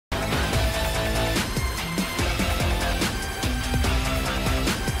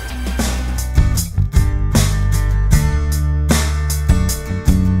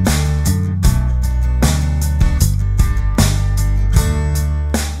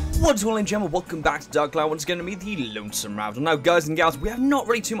What's going on, gentlemen? Welcome back to Dark Cloud. Once again, to me, TheLonesomeRavidor. Now, guys and gals, we have not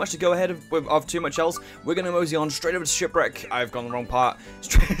really too much to go ahead of too much else. We're going to mosey on straight over to Shipwreck. I've gone the wrong part.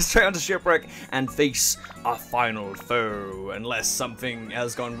 Straight onto Shipwreck and face our final foe. Unless something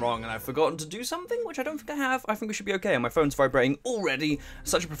has gone wrong and I've forgotten to do something, which I don't think I have. I think we should be okay. And my phone's vibrating already.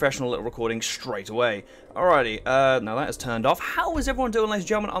 Such a professional little recording straight away. Alrighty, now that is turned off. How is everyone doing, ladies and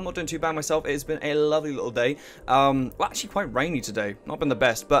gentlemen? I'm not doing too bad myself. It's been a lovely little day. Well, actually quite rainy today. Not been the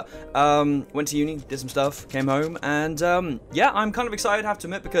best, but went to uni, did some stuff, came home, and yeah, I'm kind of excited, I have to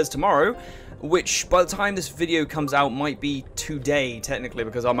admit, because tomorrow, which by the time this video comes out might be today, technically,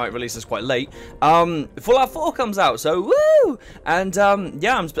 because I might release this quite late, Fallout 4 comes out, so woo! And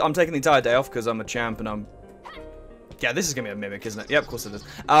yeah, I'm taking the entire day off because I'm a champ and I'm... Yeah, this is going to be a mimic, isn't it? Yeah, of course it is.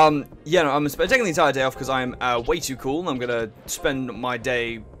 Yeah, no, I'm taking the entire day off because I'm way too cool, and I'm going to spend my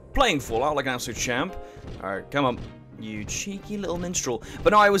day playing Fallout like an absolute champ. Alright, come on. You cheeky little minstrel.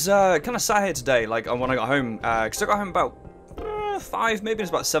 But no, I was kind of sat here today, like when I got home, because I got home about 5, maybe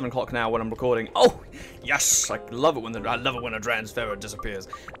it's about 7 o'clock now when I'm recording. Oh, yes, I love it when a transfer disappears.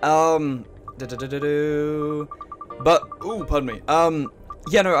 But ooh, pardon me.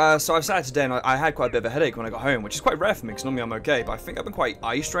 Yeah, no, so I sat here today and I had quite a bit of a headache when I got home, which is quite rare for me because normally I'm okay. But I think I've been quite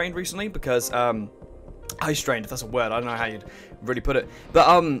eye strained recently because eye strained, if that's a word, I don't know how you'd really put it.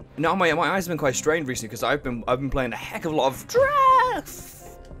 But no, my eyes have been quite strained recently because I've been playing a heck of a lot of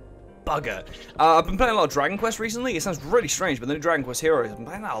bugger. I've been playing a lot of Dragon Quest recently. It sounds really strange, but the new Dragon Quest Heroes, I've been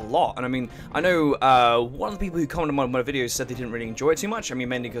playing that a lot. And I mean, I know one of the people who commented on my videos said they didn't really enjoy it too much. I mean,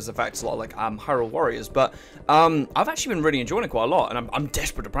 mainly because the fact it's a lot like Hyrule Warriors. But I've actually been really enjoying it quite a lot, and I'm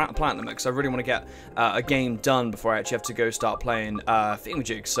desperate to platinum it because I really want to get a game done before I actually have to go start playing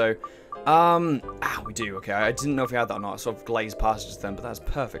Thingamajig. So. We do, okay. I didn't know if we had that or not. I sort of glazed past it then, but that's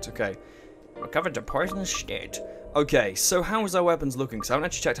perfect, okay. Recovered to poisonous state. Okay, so how is our weapons looking? Because I haven't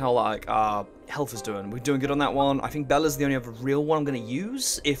actually checked how, like, our health is doing. We're doing good on that one. I think Bella's the only other real one I'm going to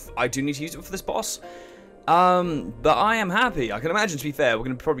use, if I do need to use it for this boss. But I am happy. I can imagine, to be fair, we're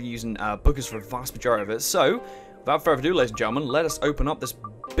going to be probably using bookers for a vast majority of it. So, without further ado, ladies and gentlemen, let us open up this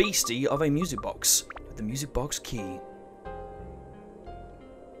beastie of a music box. With the music box key.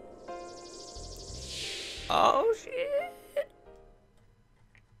 Oh, shit.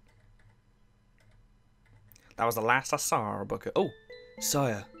 That was the last I saw, Booker. Oh,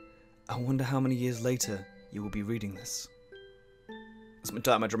 sire, I wonder how many years later you will be reading this. That's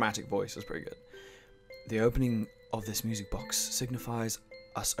my dramatic voice. That's pretty good. The opening of this music box signifies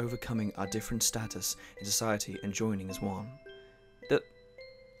us overcoming our different status in society and joining as one.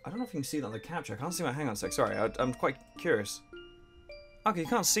 I don't know if you can see that on the capture. I can't see my... Hang on a sec. Sorry, I'm quite curious. Okay, you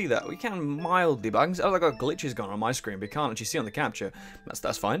can't see that. We can mildly, but I can see, like, a glitch is gone on my screen, but you can't actually see on the capture.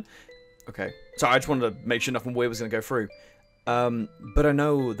 That's fine. Okay. Sorry, I just wanted to make sure nothing weird was going to go through. But I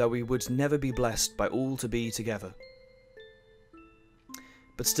know that we would never be blessed by all to be together.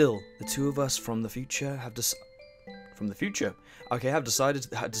 But still, the two of us from the future have have decided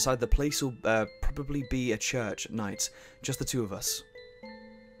the place will probably be a church at night. Just the two of us.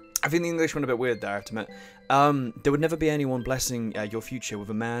 I think the English went a bit weird there, I have to admit. There would never be anyone blessing your future with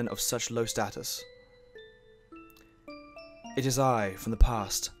a man of such low status. It is I, from the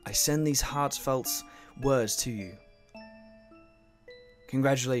past. I send these heartfelt words to you.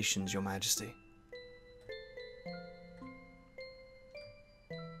 Congratulations, Your Majesty.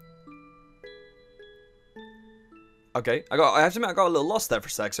 Okay, I have to admit I got a little lost there for a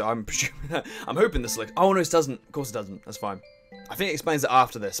sec, so I'm presuming that, I'm hoping this looks... Oh no, it doesn't. Of course it doesn't. That's fine. I think it explains it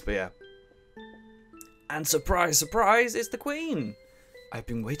after this, but yeah. And surprise, surprise, it's the Queen! I've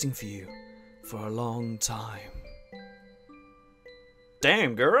been waiting for you for a long time.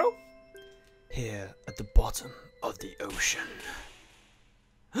 Damn, girl! Here at the bottom of the ocean.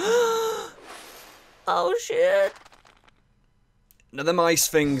 Oh shit! Now them ice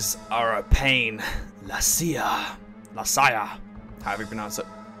things are a pain. Lascia, however you pronounce it.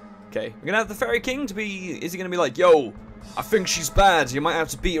 Okay, we're gonna have the Fairy King to be... Is he gonna be like, yo, I think she's bad, you might have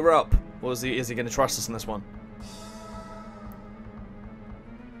to beat her up? Or is he gonna trust us in this one?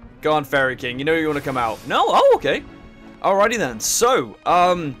 Go on, Fairy King, you know you wanna come out. No? Oh, okay. Alrighty then, so,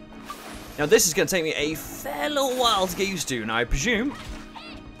 now this is gonna take me a fair little while to get used to, and I presume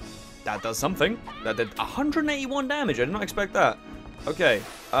that does something. That did 181 damage, I did not expect that. Okay,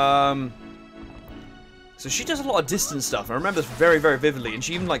 so she does a lot of distance stuff, and I remember this very, very vividly, and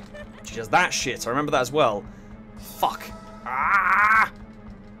she even, like, she does that shit, I remember that as well. Fuck. Ah!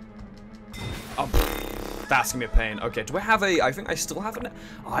 Oh, that's gonna be a pain. Okay, do I have a... I think I still have an...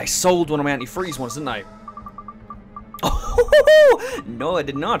 Oh, I sold one of my anti-freeze ones, didn't I? Oh, no, I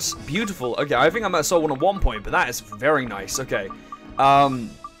did not. Beautiful. Okay, I think I might have sold one at one point, but that is very nice. Okay.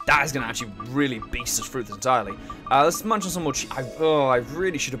 That is going to actually really beast us through this entirely. Let's munch on some more cheese. I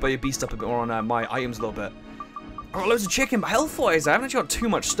really should have beast up a bit more on my items a little bit. I've got loads of chicken, but health-wise, I haven't actually got too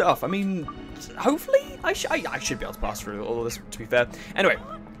much stuff. I mean, hopefully, I should be able to pass through all of this, to be fair. Anyway,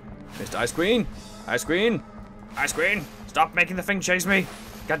 Mr. Ice Queen, Ice Queen, Ice Queen, stop making the thing chase me.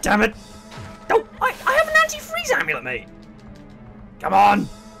 God damn it. No, I have an anti-freeze amulet, mate. Come on.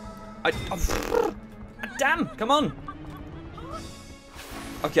 Damn, come on.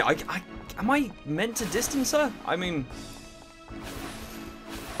 Okay, am I meant to distance her? I mean,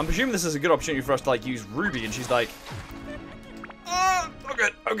 I'm presuming this is a good opportunity for us to, like, use Ruby, and she's like,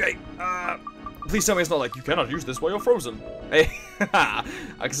 okay, please tell me it's not like, you cannot use this while you're frozen. Hey, I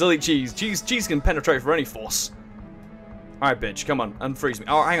can still eat cheese. Cheese can penetrate for any force. Alright, bitch, come on, unfreeze me.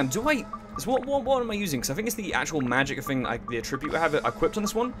 Oh, hang on, what am I using? Because I think it's the actual magic thing, like, the attribute I have equipped on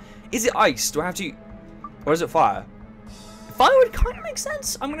this one. Is it ice? Do I have to, or is it fire? Fire would kind of make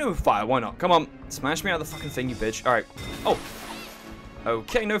sense. I'm gonna go with fire, why not? Come on, smash me out of the fucking thing, you bitch. Alright, oh.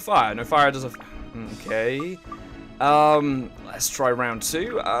 Okay, no fire. No fire does a... Okay. Let's try round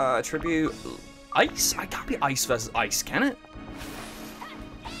 2. Attribute... Ice? I can't be ice versus ice, can it?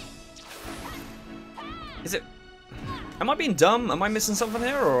 Is it... Am I being dumb? Am I missing something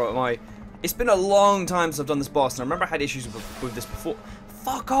here, or am I... It's been a long time since I've done this boss, and I remember I had issues with this before.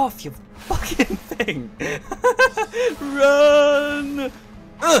 Fuck off, you fucking thing! Run!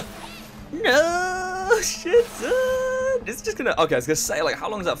 No! Shit! It's just gonna... Okay, I was gonna say, like, how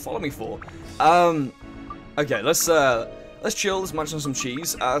long does that follow me for? Okay, let's chill, let's munch on some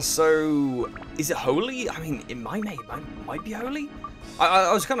cheese. So, is it holy? I mean, it might be holy?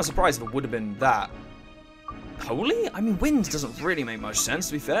 I was kind of surprised if it would have been that. Holy? I mean, wind doesn't really make much sense,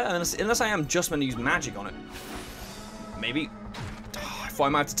 to be fair, unless I am just meant to use magic on it. Maybe. Oh, I thought I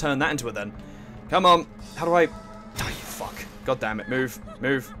might have to turn that into it then. Come on. How do I... Oh, you fuck. God damn it. Move.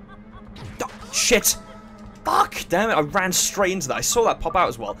 Move. Oh, shit. Fuck! Damn it, I ran straight into that. I saw that pop out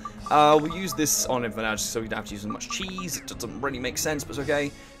as well. We'll use this on him for now, just so we don't have to use as much cheese. It doesn't really make sense, but it's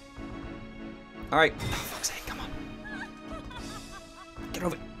okay. Alright. Oh, fuck's sake, come on.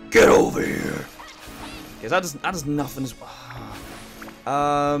 Get over here! Because that does nothing as well.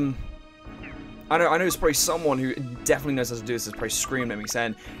 I know there's probably someone who definitely knows how to do this is probably screaming at me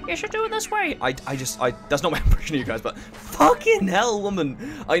saying, you should do it this way. That's not my impression of you guys, but fucking hell, woman.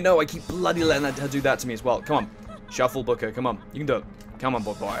 I know, I keep bloody letting her do that to me as well. Come on. Shuffle, Booker, come on. You can do it. Come on,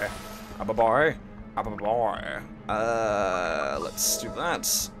 boy. Boy. Let's do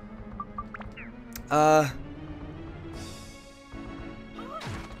that.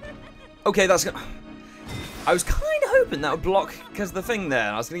 Okay, that's gonna... I was kind of hoping that would block, because the thing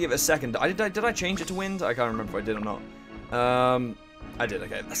there, I was going to give it a second. Did I change it to wind? I can't remember if I did or not. I did,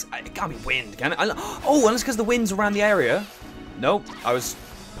 okay. It can't be wind, can it? Oh, and it's because the wind's around the area. Nope, I was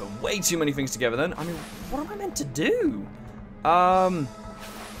putting way too many things together then. I mean, what am I meant to do?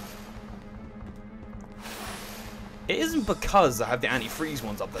 It isn't because I have the anti-freeze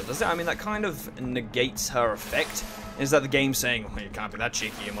ones up there, does it? I mean, that kind of negates her effect. Is that the game saying, well, you can't be that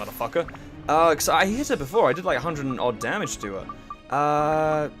cheeky, you motherfucker? Because I hit her before. I did like 100 and odd damage to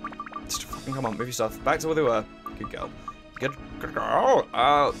her. Just fucking come on, move your stuff. Back to where they were. Good girl. Good girl.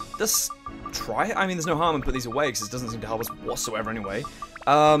 Just try it. I mean, there's no harm in putting these away because it doesn't seem to help us whatsoever anyway.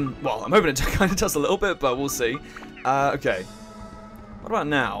 Well, I'm hoping it kind of does a little bit, but we'll see. Okay. What about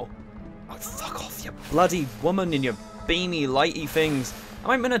now? Oh, fuck off, you bloody woman and your beamy, lighty things.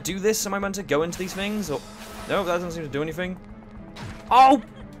 Am I meant to do this? Am I meant to go into these things? Or... No, that doesn't seem to do anything. Oh!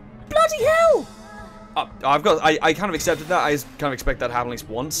 Bloody hell! I kind of accepted that. I kind of expect that to happen at least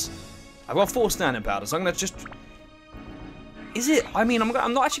once. I've got 4 standing powder, so I'm gonna just... Is it? I mean, I'm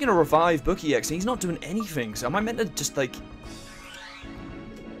not actually gonna revive Bookie yet, because he's not doing anything. So am I meant to just like...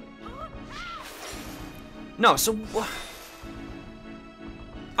 No, so...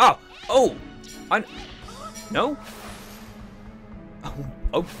 Oh! No?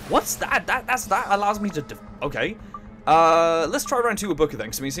 Oh, what's that? That allows me to... Okay. Let's try round 2 with Booker then,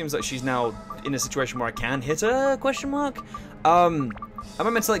 because I mean, it seems like she's now in a situation where I can hit her, question mark? Am I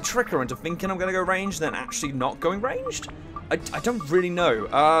meant to, like, trick her into thinking I'm gonna go ranged, then actually not going ranged? I don't really know.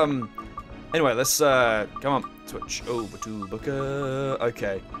 Anyway, let's, come on, switch over to Booker.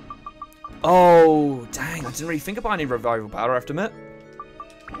 Okay. Oh, dang, I didn't really think about any revival powder, I have to admit.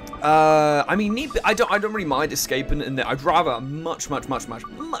 I mean, I don't really mind escaping, and I'd rather much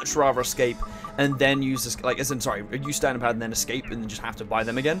rather escape and then use this, like, use standing pad and then escape and then just have to buy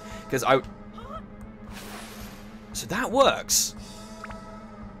them again, because so that works.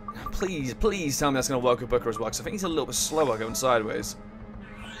 Please tell me that's gonna work with Booker as well, because I think he's a little bit slower going sideways.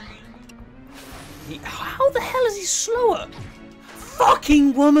 How the hell is he slower?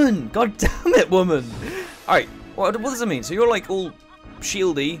 Fucking woman! God damn it, woman! Alright, what does it mean? So you're like all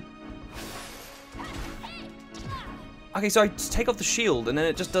shieldy. Okay, so I just take off the shield and then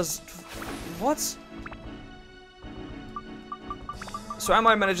it just does... What? So am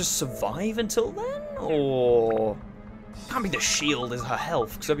I meant to just survive until then? Or... Can't be the shield is her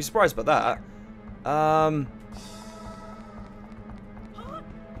health, because I'd be surprised about that.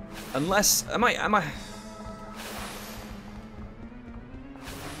 Unless... Am I...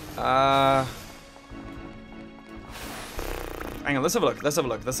 Hang on, let's have a look, let's have a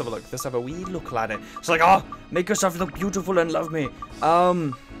look, let's have a look. Let's have a wee look at it. It's like, oh, make yourself look beautiful and love me.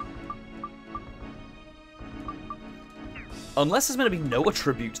 Unless there's meant to be no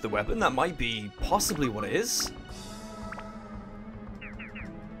attribute to the weapon, that might be possibly what it is.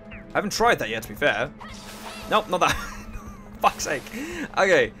 I haven't tried that yet, to be fair. Nope, not that. Fuck's sake.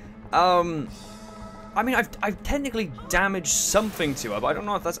 Okay. I mean, I've technically damaged something to her, but I don't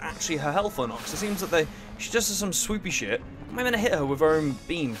know if that's actually her health or not. Because it seems that she just does some swoopy shit. Am I meant to hit her with her own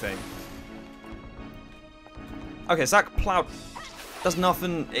beam thing? Okay, so that plow does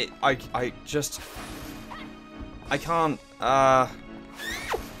nothing. I can't.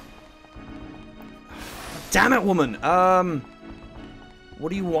 Damn it, woman. What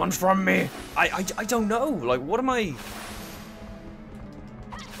do you want from me? I don't know. Like, what am I?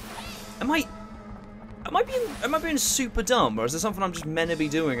 Am I being super dumb, or is there something I'm just meant to be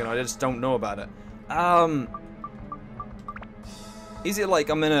doing and I just don't know about it? Is it like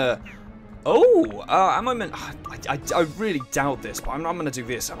I'm in a... Oh! Am I meant... I really doubt this, but I'm not going to do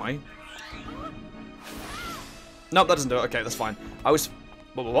this, am I? Nope, that doesn't do it. Okay, that's fine. I was...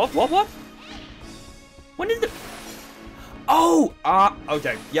 What? When did the... Oh!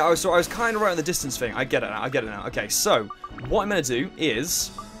 Okay. Yeah, I was kind of right on the distance thing. I get it now. Okay, so, what I'm going to do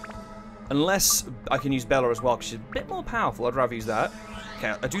is... Unless I can use Bella as well, because she's a bit more powerful, I'd rather use that.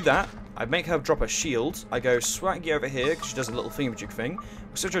 Okay, I do that. I make her drop her shield. I go Swaggy over here, because she does a little thingamajig thing.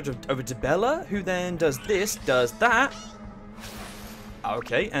 We switch over to Bella, who then does this, does that.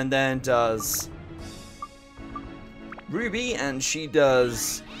 Okay, and then does Ruby, and she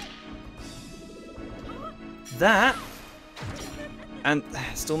does that. And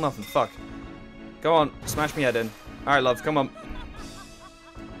still nothing, fuck. Go on, smash me head in. Alright, love, come on.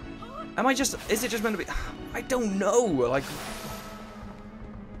 Am I just... Is it just meant to be... I don't know, like...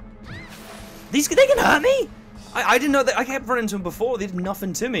 They can hurt me? I didn't know that... I kept running into them before, they did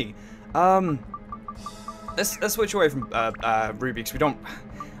nothing to me. Let's switch away from Ruby, because we don't...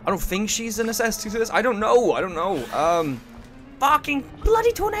 I don't think she's a necessity to this. I don't know. Fucking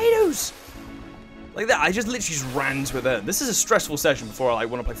bloody tornadoes! Like that, I just literally just ran to it. This is a stressful session before I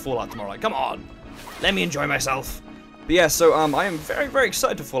want to play Fallout tomorrow. Like, come on! Let me enjoy myself. But yeah, so I am very, very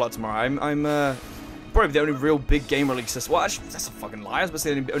excited for Fallout tomorrow. I'm probably the only real big game release this... Well, actually, that's a fucking lie. I was about to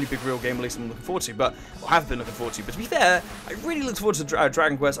say the only big real game release I'm looking forward to, but... Well, I have been looking forward to. But to be fair, I really look forward to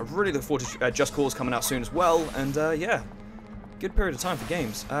Dragon Quest. I really look forward to Just Cause coming out soon as well. And, yeah. Good period of time for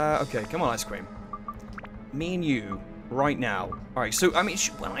games. Okay, come on, Ice Cream. Me and you, right now. Alright, so, I mean,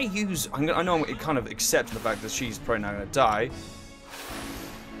 when I use... I know I'm kind of accepting the fact that she's probably not going to die.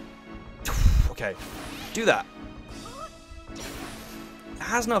 Okay, do that. It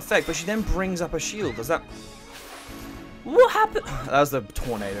has no effect, but she then brings up a shield. Does that... What happened? That was the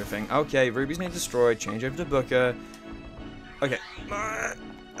tornado thing. Okay, Ruby's name destroyed. Change over to Booker. Okay.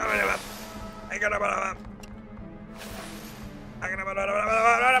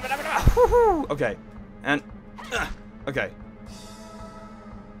 Okay. And... Okay.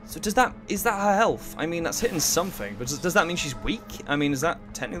 So is that her health? I mean, that's hitting something, but does that mean she's weak? I mean, is that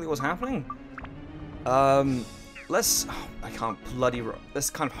technically what's happening? Let's... Oh, I can't bloody... Let's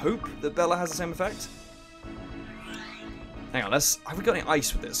kind of hope that Bella has the same effect. Hang on, let's... Have we got any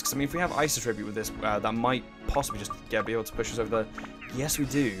ice with this? Because, I mean, if we have ice attribute with this, that might possibly just be able to push us over there. Yes, we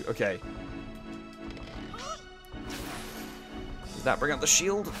do. Okay. Does that bring up the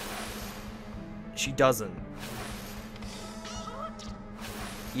shield? She doesn't.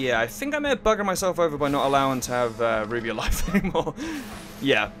 Yeah, I think I may have buggered myself over by not allowing to have Ruby alive anymore.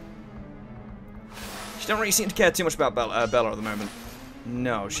 Yeah. She don't really seem to care too much about Bella at the moment.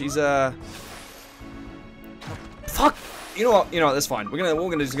 No, she's fuck. You know what? That's fine. We're gonna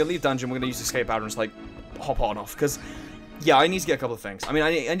leave dungeon. We're gonna use escape powder and just like hop on off because yeah, I need to get a couple of things. I mean, I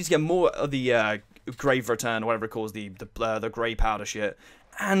need to get more of the grave return or whatever it calls the grey powder shit.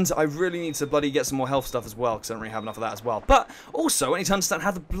 And I really need to bloody get some more health stuff as well, because I don't really have enough of that as well. But also, I need to understand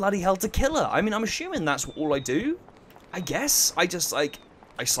how the bloody hell to kill her. I mean, I'm assuming that's all I do. I guess. I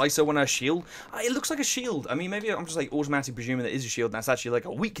I slice her when her shield. It looks like a shield. I mean, maybe I'm just like automatically presuming that it is a shield, and that's actually like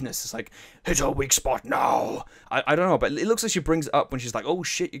a weakness. It's like, hit her weak spot now. I don't know, but it looks like she brings it up when she's like, oh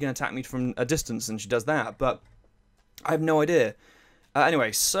shit, you're gonna attack me from a distance, and she does that. But I have no idea.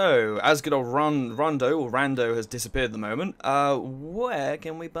 Anyway, so, as good old Rando has disappeared at the moment, where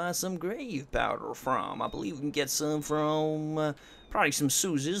can we buy some grave powder from? I believe we can get some from, probably some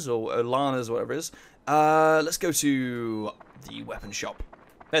Susie's or Lana's, or whatever it is. Let's go to the weapon shop.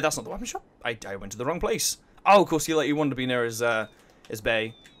 No, that's not the weapon shop. I went to the wrong place. Oh, of course, you wanted to be near his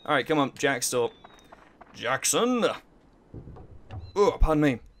bay. Alright, come on, Jack, stop. Jackson! Oh, pardon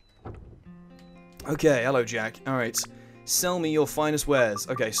me. Okay, hello, Jack. Alright. Sell me your finest wares.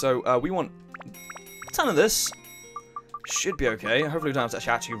 Okay, so we want a ton of this. Should be okay. Hopefully we don't have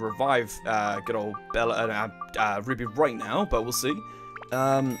to actually revive good old Bella, Ruby right now, but we'll see.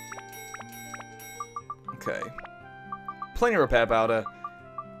 Okay. Plenty of repair powder.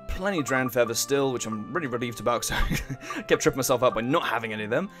 Plenty of Dran feathers still, which I'm really relieved about because I kept tripping myself up by not having any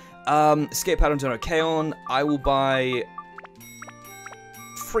of them. Escape powder and okay on. I will buy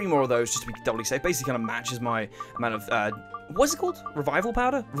 3 more of those just to be doubly safe. Basically kind of matches my amount of, what's it called? Revival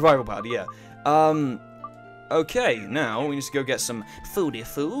powder? Revival powder, yeah. Okay, now we need to go get some food,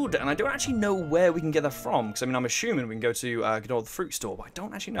 and I don't actually know where we can get that from, because I mean, I'm assuming we can go to good old fruit store, but I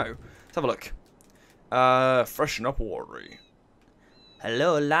don't actually know. Let's have a look. Freshen up water.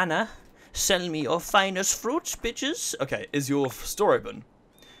 Hello, Lana. Sell me your finest fruits, bitches. Okay, is your store open?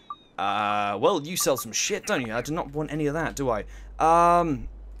 Well, you sell some shit, don't you? I do not want any of that, do I?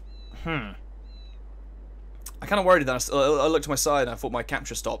 I kind of worried that I looked to my side and I thought my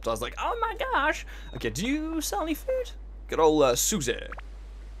capture stopped. I was like, oh my gosh. Okay, do you sell any food? Good old Susie.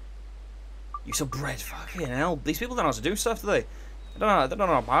 You sell bread? Fucking hell. These people don't know how to do stuff, do they? They don't know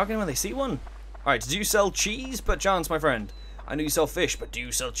how to bargain when they see one. Alright, do you sell cheese? But chance, my friend. I know you sell fish, but do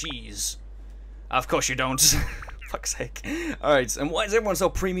you sell cheese? Of course you don't. Fuck's sake. Alright, and why does everyone sell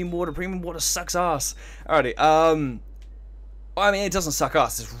premium water? Premium water sucks ass. Alrighty, well, I mean, it doesn't suck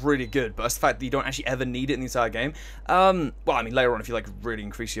ass, it's really good, but it's the fact that you don't actually ever need it in the entire game. Well, I mean, later on, if you, like, really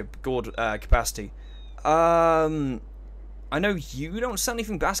increase your gourd capacity. I know you don't sell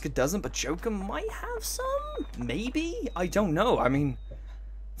anything, Basket doesn't, but Joker might have some? Maybe? I don't know, I mean,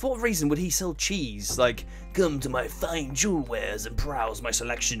 for what reason would he sell cheese? Like, come to my fine jewel wares and browse my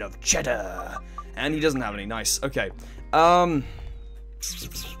selection of cheddar. And he doesn't have any, nice, okay.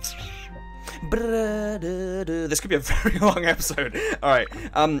 This could be a very long episode. Alright,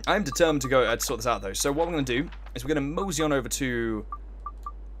 I'm determined to go sort this out though. So what we're going to do is we're going to mosey on over to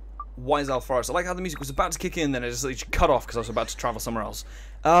Wise Owl Forest. I like how the music was about to kick in, then it just cut off because I was about to travel somewhere else.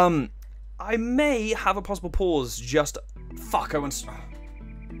 I may have a possible pause just... Fuck,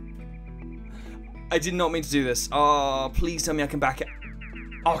 I did not mean to do this. Oh, please tell me I can back it.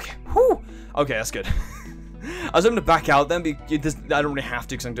 Okay, whew. Okay, that's good. I was hoping to back out then, but I don't really have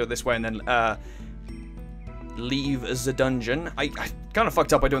to because I can do it this way and then leave the dungeon. I kind of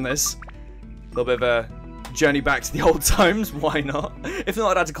fucked up by doing this. A little bit of a journey back to the old times, why not? If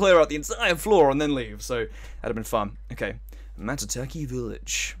not, I'd have to clear out the entire floor and then leave, so that'd have been fun. Okay, Matataki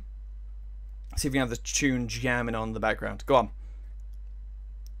Village. See if we can have the tune jamming on in the background. Go on.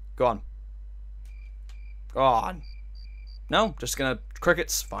 Go on. Go on. No? Just gonna...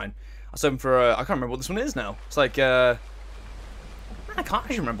 Crickets? Fine. I was hoping for I can't remember what this one is now. It's like, I can't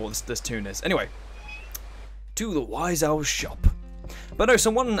actually remember what this tune is. Anyway. To the Wise Owl shop. But no,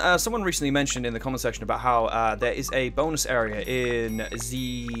 someone recently mentioned in the comment section about how there is a bonus area in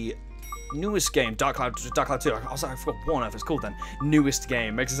the newest game, Dark Cloud 2. I forgot one of it's called then. Newest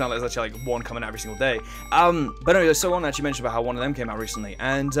game. Makes it sound like there's actually like one coming out every single day. But anyway, someone actually mentioned about how one of them came out recently.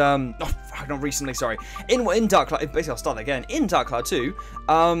 And, oh, not recently, sorry. In Dark Cloud, basically I'll start that again. In Dark Cloud 2,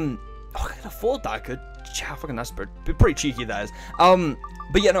 oh, I could afford that, I could. Yeah, fucking that's pretty cheeky, that is.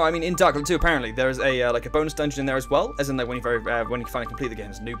 But yeah, no, I mean, in Dark Cloud 2, apparently, there's a, like, a bonus dungeon in there as well, as in, like, when you finally complete the game,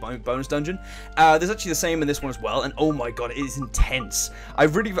 there's a new bonus dungeon. There's actually the same in this one as well, and oh my god, it is intense. I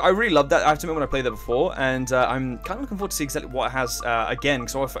really love that. I have to admit when I played that before, and I'm kind of looking forward to see exactly what it has, again,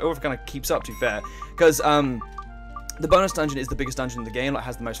 because it kind of keeps up, to be fair, because, the bonus dungeon is the biggest dungeon in the game, like,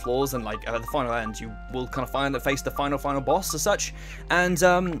 has the most floors, and like at the final end, you will kind of face the final boss as such, and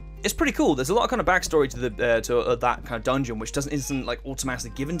it's pretty cool. There's a lot of kind of backstory to the that kind of dungeon, which isn't like automatically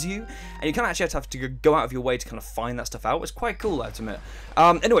given to you, and you kind of actually have to go out of your way to kind of find that stuff out. It's quite cool, I have to admit.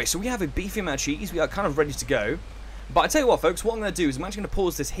 Anyway, so we have a beefy amount of cheese. We are kind of ready to go. But I tell you what, folks, what I'm going to do is I'm actually going to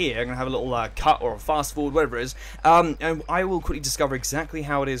pause this here. I'm going to have a little cut or a fast forward, whatever it is. And I will quickly discover exactly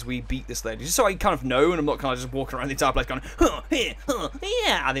how it is we beat this lady. Just so I kind of know, and I'm not kind of just walking around the entire place going, huh, here, huh,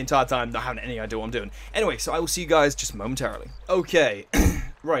 yeah, the entire time not having any idea what I'm doing. Anyway, so I will see you guys just momentarily. Okay.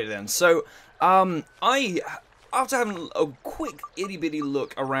 Right then, so, after having a quick itty-bitty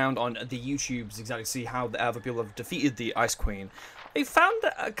look around on the YouTubes exactly to see how the other people have defeated the Ice Queen, I found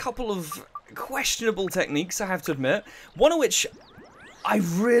a couple of questionable techniques, I have to admit. One of which I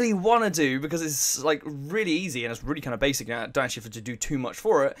really want to do because it's like really easy and it's really kind of basic and I don't actually have to do too much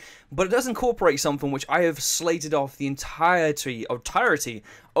for it, but it does incorporate something which I have slated off the entirety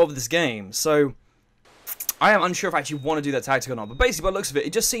of this game. So I am unsure if I actually want to do that tactic or not, but basically by the looks of it,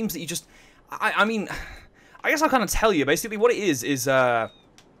 it just seems that you just... I mean, I guess I'll kind of tell you. Basically what it is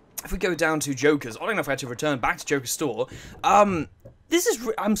if we go down to Joker's, oddly enough I had to return back to Joker's store, this is...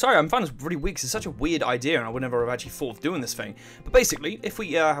 I'm sorry, I'm finding this really weak, 'cause it's such a weird idea and I would never have actually thought of doing this thing. But basically, if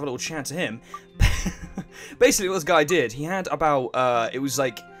we have a little chat to him, basically what this guy did, he had about, it was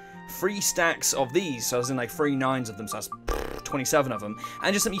like 3 stacks of these, so I was in like 3 9s of them, so that's 27 of them,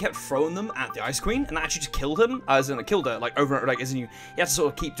 and just he kept throwing them at the Ice Queen, and that actually just killed him, as in it killed her, like over, like as in you had to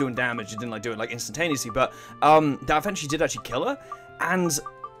sort of keep doing damage, you didn't like do it like instantaneously, but that eventually did actually kill her, and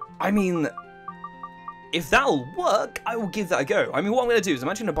I mean, if that'll work, I will give that a go. I mean, what I'm going to do is I'm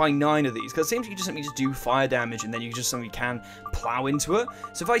actually going to buy 9 of these, because it seems like you just simply just do fire damage, and then you just simply can plow into it.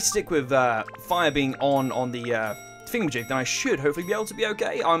 So if I stick with fire being on the thingamajig, then I should hopefully be able to be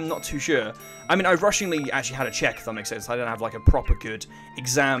okay. I'm not too sure. I mean, I rushingly actually had a check, if that makes sense. I don't have like a proper good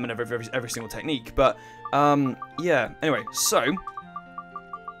exam and every single technique, but yeah. Anyway, so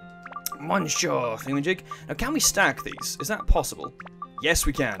Monsieur thingamajig. Now, can we stack these? Is that possible? Yes,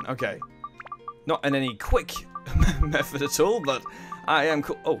 we can. Okay. Not in any quick method at all, but I am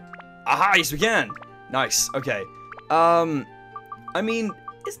cool. Oh, aha! Yes, we can. Nice. Okay. I mean,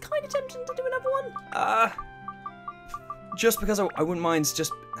 it's kind of tempting to do another one. Just because I wouldn't mind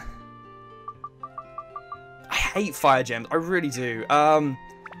just... I hate fire gems. I really do.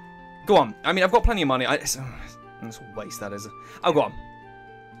 Go on. I mean, I've got plenty of money. It's a waste, that is. Oh, go on.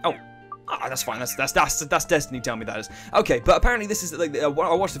 Oh. Ah, that's fine. That's Destiny telling me that is. Okay, but apparently this is like I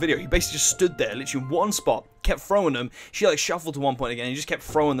watched the video. He basically just stood there, literally in one spot, kept throwing them. She like shuffled to one point again. And he just kept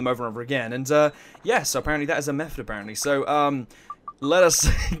throwing them over and over again. And yeah, so apparently that is a method. Apparently, so let us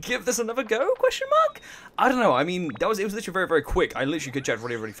give this another go? Question mark? I don't know. I mean, it was literally very, very quick. I literally could chat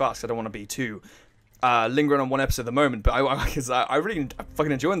really, really fast. I don't want to be too lingering on one episode at the moment, but I really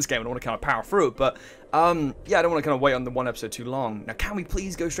fucking enjoy this game and I want to kind of power through it. But yeah, I don't want to kind of wait on the one episode too long. Now, can we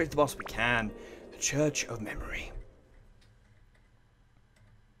please go straight to the boss? We can. The Church of Memory.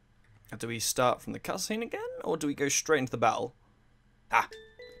 Now, do we start from the cutscene again, or do we go straight into the battle? Ah.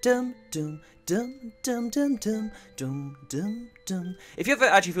 Dum dum dum dum dum dum dum dum dum. If you ever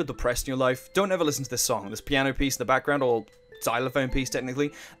actually feel depressed in your life, don't ever listen to this song. This piano piece in the background, or xylophone piece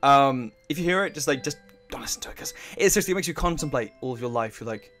technically. If you hear it, just don't listen to it, because it seriously makes you contemplate all of your life. You're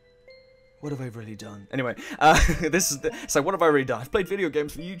like, what have I really done? Anyway, it's like, what have I really done? I've played video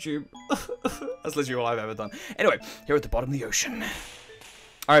games for YouTube. That's literally all I've ever done. Anyway, here at the bottom of the ocean.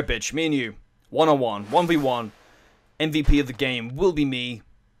 Alright, bitch, me and you, 1-on-1, 1v1, MVP of the game will be me.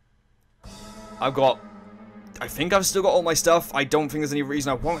 I think I've still got all my stuff. I don't think there's any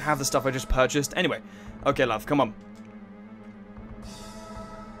reason I won't have the stuff I just purchased. Anyway, okay, love, come on.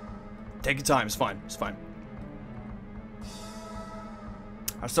 Take your time, it's fine, it's fine.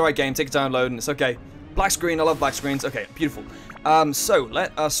 It's alright, game, take your time loading, it's okay. Black screen, I love black screens. Okay, beautiful. So,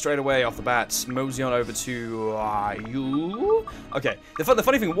 let us straight away off the bat mosey on over to you. Okay, the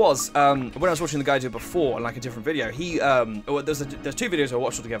funny thing was, when I was watching the guy do it before, on like a different video, he, there's 2 videos I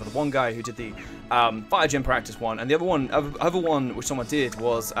watched all together. The one guy who did the fire gym practice one, and the other one which someone did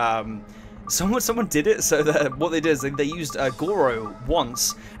was, someone did it, so that what they did is they used Goro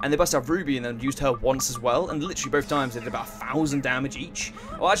once, and they busted out Ruby and then used her once as well, and literally both times they did about 1,000 damage each.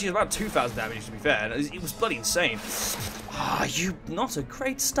 Well, actually it was about 2,000 damage to be fair, and it was bloody insane. Ah, you not a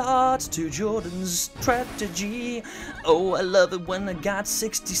great start to Jordan's strategy. Oh, I love it when I got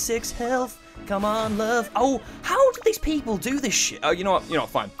 66 health. Come on, love. Oh, how do these people do this shit? Oh, you know what,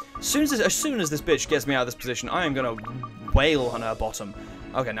 fine. As soon as this bitch gets me out of this position, I am gonna wail on her bottom.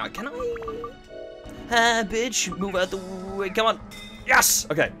 Okay, now can I? Ah, bitch, move out the way. Come on. Yes.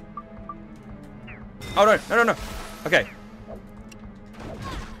 Okay. Oh no. Okay.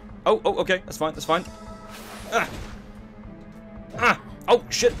 Oh, okay. That's fine. That's fine. Oh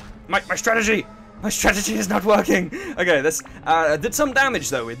shit. My strategy. My strategy is not working. Okay, this did some damage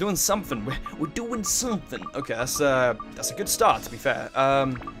though. We're doing something. We're doing something. Okay, that's a good start to be fair.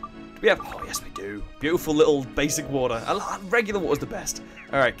 We have, oh yes we do. Beautiful little basic water. Regular water's the best.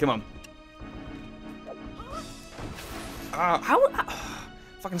 Alright, come on.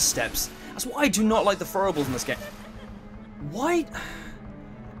 Fucking steps. That's why I do not like the throwables in this game. Why?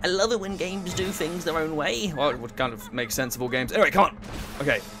 I love it when games do things their own way. Well, it would kind of make sense of all games. Anyway, come on.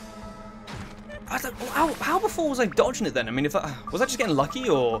 Okay. How before was I dodging it then? I mean, was I just getting lucky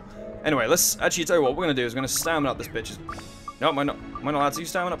or... Anyway, let's actually tell you what we're going to do is we're going to stamina up this bitch. No, am I not allowed to use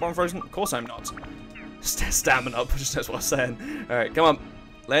stamina up on Frozen? Of course I'm not. Stamina up, just that's what I'm saying. Alright, come on.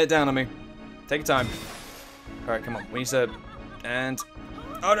 Lay it down on me. Take your time. Alright, come on. We need to... And...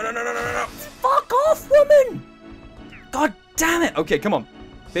 Oh, no. Fuck off, woman! God damn it! Okay, come on.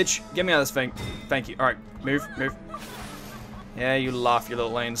 Bitch, get me out of this thing. Thank you. Alright, move. Yeah, you laugh, you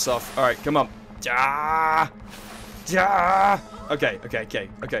little lane soft. Alright, come on. Okay.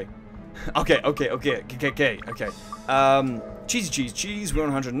 Cheesy cheese. We're on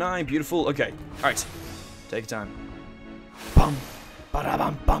 109. Beautiful. Okay. Alright. Take your time. Bum.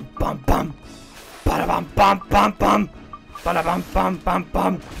 Ba-da-bum, bum, bum, bum. Ba-da-bum, bum, bum, bum. Ba-da-bum, bum, bum,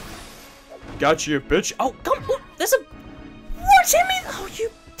 bum. Got you, bitch. Oh, come on. There's a... What? Hit me? Oh,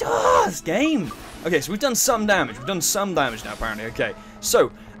 you... this game. Okay, so we've done some damage. We've done some damage now, apparently. Okay.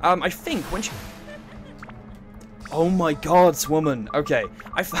 So, I think when she... Oh my god, woman. Okay.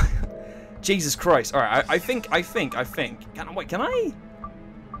 Jesus Christ. Alright, I think. Wait, can I?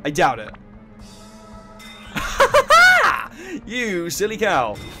 I doubt it. You silly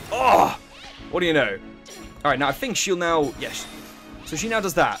cow. Oh! What do you know? Alright, now I think she'll now... Yes. So she now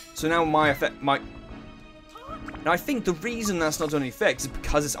does that. So now my effect... Now I think the reason that's not doing any effect is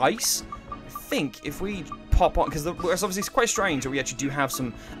because it's ice. I think if we pop on... Because it's obviously quite strange that we actually do have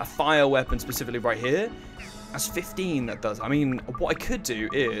a fire weapon specifically right here. That's 15 that does. I mean, what I could do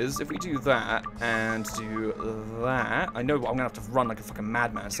is, if we do that, and do that... I know I'm going to have to run like a fucking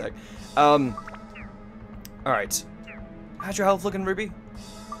madman in a sec. Alright. How's your health looking, Ruby?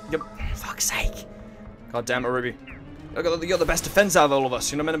 Yep. Fuck's sake. God damn it, Ruby. You're the best defense out of all of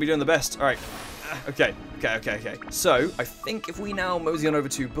us. You're not meant to be doing the best. Alright. Okay. So, I think if we now mosey on over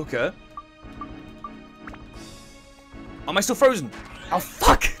to Booker... Am I still frozen? Oh,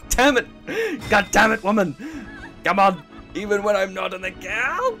 fuck! Damn it! God damn it, woman! Come on! Even when I'm not in the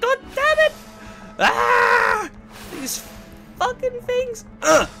cow! God damn it! Ah! These fucking things!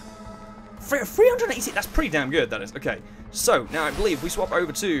 Ugh! 380, that's pretty damn good, that is. Okay, so, now I believe we swap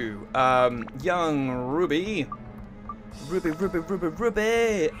over to, young Ruby.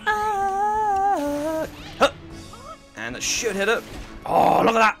 Ruby! Ah! Huh. And that should hit her. Oh,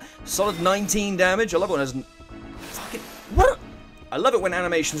 look at that! Solid 19 damage. I love it when there's... Fucking... What? I love it when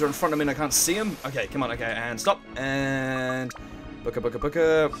animations are in front of me and I can't see them. Okay, come on, okay, and stop. And...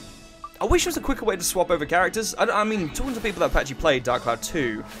 Booker. I wish there was a quicker way to swap over characters. I mean, talking to people that have actually played Dark Cloud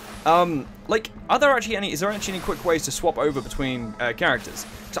 2, like, is there actually any quick ways to swap over between characters?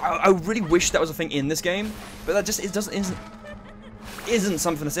 So I really wish that was a thing in this game, but that just isn't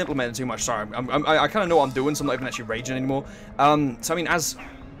something that's implemented too much. Sorry, I kind of know what I'm doing, so I'm not even actually raging anymore. So I mean,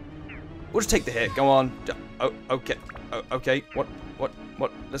 we'll just take the hit. Go on. Oh, okay. Oh, okay. What?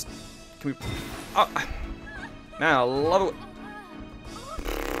 Let's. Can we? Oh, man, I love it.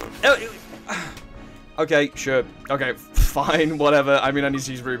 Okay, sure. Okay, fine, whatever. I mean, I need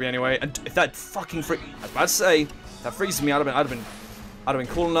to use Ruby anyway. And if that fucking I was about to say, if that freezes me, I'd have been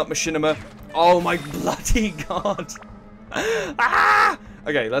calling up Machinima. Oh my bloody god. Ah!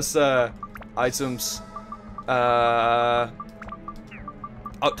 Okay, let's items. Oh,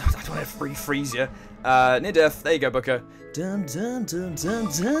 I don't want to freeze you. Near death. There you go, Booker. Dun dun dun dun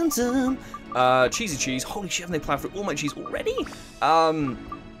dun dun. Cheesy cheese. Holy shit, haven't they plowed through all my cheese already?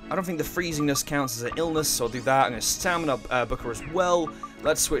 I don't think the freezingness counts as an illness, so I'll do that. I'm going to stamina up Booker as well.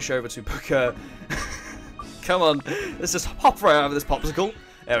 Let's switch over to Booker. Come on. Let's just hop right out of this popsicle.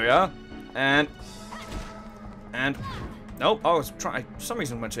 There we are. And... Nope. I was trying... For some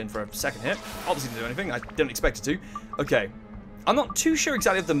reason I went in for a second hit. Obviously didn't do anything. I didn't expect it to. Okay. I'm not too sure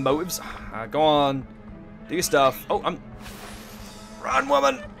exactly of the motives. Go on. Do your stuff. Oh, Run,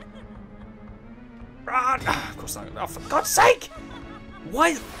 woman! Run! Of course not. Oh, for God's sake!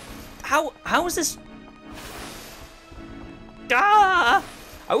 Why... How is this... Ah!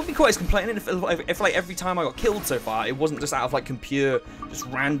 I wouldn't be quite as complaining if like every time I got killed so far, it wasn't just out of like pure, just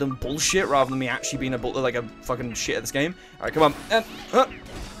random bullshit rather than me actually being like a fucking shit at this game. Alright, come on.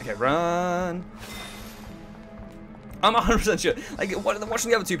 Okay, run. I'm 100% sure. Like, watching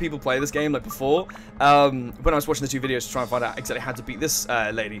the other two people play this game, like before, when I was watching the two videos to try and find out exactly how to beat this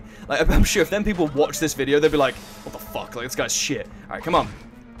lady, like, I'm sure if them people watch this video, they'd be like, what the fuck? Like, this guy's shit. Alright, come on.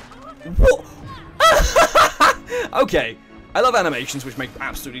 What? Okay. I love animations which make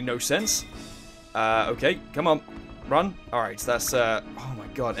absolutely no sense. Okay, come on. Run. Alright, so that's, oh my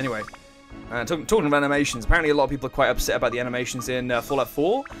god. Anyway. Talking about animations, apparently a lot of people are quite upset about the animations in Fallout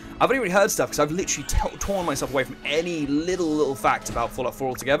 4. I've only really heard stuff because I've literally torn myself away from any little fact about Fallout 4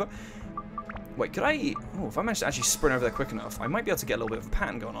 altogether. Wait, could I... Oh, if I managed to actually sprint over there quick enough, I might be able to get a little bit of a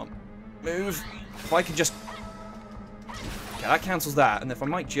pattern going on. Move. If I could just... Okay, that cancels that. And if I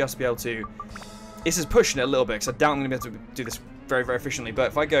might just be able to... This is pushing it a little bit because I doubt I'm going to be able to do this very, very efficiently. But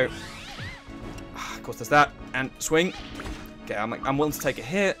if I go... Of course, there's that. And swing. Okay, I'm willing to take a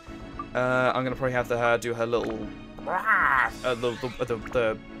hit. I'm going to probably have to do her little...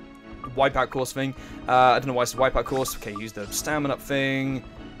 the wipeout course thing. I don't know why it's the wipeout course. Okay, use the stamina up thing.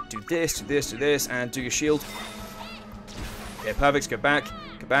 Do this, do this, do this, and do your shield. Okay, perfect. Go back,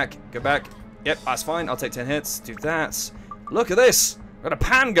 go back, go back. Yep, that's fine. I'll take 10 hits. Do that. Look at this. We've got a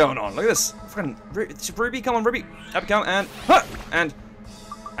pan going on. Look at this. Fucking Ruby, come on, Ruby. Up you come, and... Huh! And...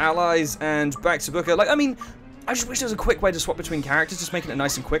 Allies, and back to Booker. Like, I mean... I just wish there was a quick way to swap between characters, just making it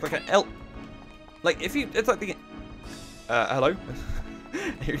nice and quick, like an L. Like if you, it's like the. Hello.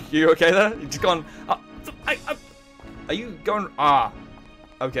 you okay there? You just gone. Are you going? Ah.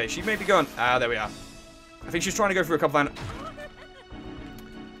 Okay, she may be going. Ah, there we are. I think she's trying to go through a couple of.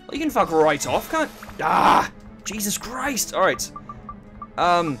 Well, you can fuck right off, can't? Ah. Jesus Christ. All right.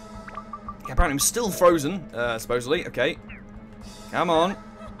 Okay, apparently I'm still frozen. Supposedly. Okay. Come on.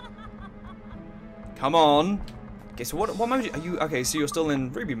 Come on. Okay, so what mode are you? Okay, so you're still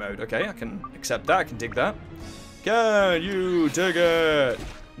in Ruby mode. Okay, I can accept that. I can dig that. Can you dig it?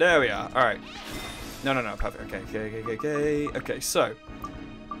 There we are. All right. No. Perfect. Okay. Okay, so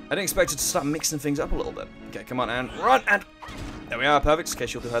I didn't expect it to start mixing things up a little bit. Okay, come on, and run, and there we are. Perfect. Okay,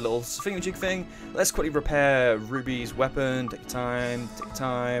 she'll do her little thingamajig thing. Let's quickly repair Ruby's weapon. Take your time. Take your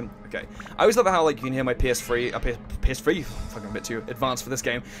time. Okay. I always love how like you can hear my PS3. PS3. Fucking a bit too advanced for this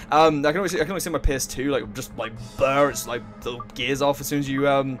game. I can always see my PS2 like just like burr. It's like the gears off as soon as you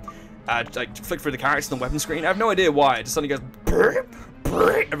like flick through the characters on the weapon screen. I have no idea why. It just suddenly goes.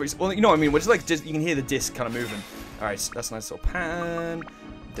 Well, you know what I mean. Which is like just you can hear the disc kind of moving. All right, so that's a nice little pan.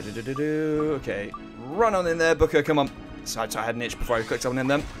 Okay, run on in there, Booker. Come on. So I had an itch before I clicked on in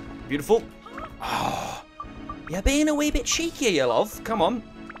them. Beautiful. Oh, you're being a wee bit cheeky, you love. Come on.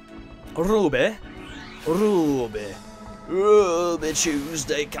 Ruby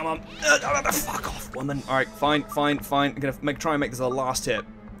Tuesday. Come on. Fuck off, woman. All right, fine. I'm gonna try and make this the last hit.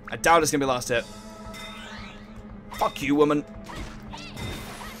 I doubt it's gonna be the last hit. Fuck you, woman.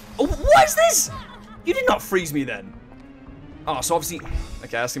 Oh, what is this? You did not freeze me then. Oh, so obviously,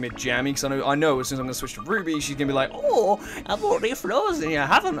 okay, that's gonna be jammy because I know as soon as I'm gonna switch to Ruby, she's gonna be like, oh, I've already frozen, you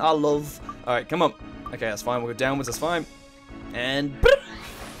haven't, I love. All right, come on. Okay, that's fine. We'll go downwards. That's fine. And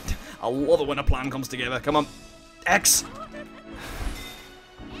I love it when a plan comes together. Come on, X.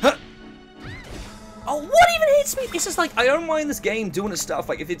 Huh. Oh, what even hits me? It's just like I don't mind this game doing its stuff.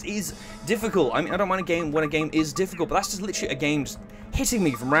 Like if it is difficult, I mean, I don't mind a game when a game is difficult, but that's just literally a game just hitting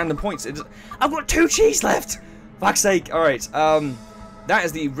me from random points. I've got 2 cheese left. Fuck's sake. Alright, that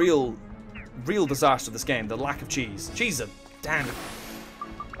is the real disaster of this game, the lack of cheese. Cheese is a damn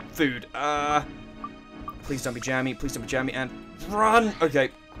food. Please don't be jammy, and run! Okay.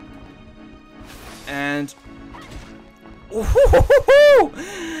 And...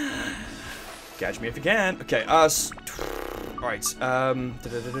 Catch me if you can. Okay, alright,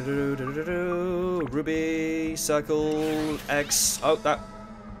 Ruby, circle, X, oh, that...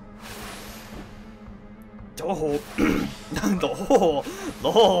 Oh,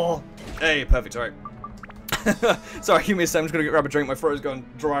 the hey, perfect. All right. Sorry, give me a second. I'm just gonna grab a drink. My throat's going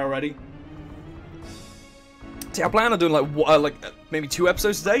dry already. See, I plan on doing like maybe 2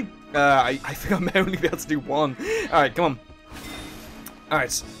 episodes today. I think I may only be able to do 1. All right, come on. All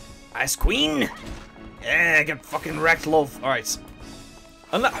right, Ice Queen. Yeah, get fucking wrecked, love. All right.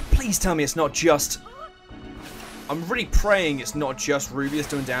 Please tell me it's not just. I'm really praying it's not just Ruby that's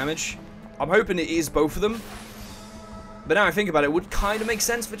doing damage. I'm hoping it is both of them. But now I think about it, it would kind of make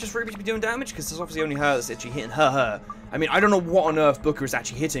sense for just Ruby to be doing damage, because there's obviously only her that's actually hitting her. I mean, I don't know what on earth Booker is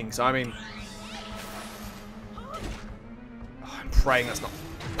actually hitting, so I mean... Oh, I'm praying that's not...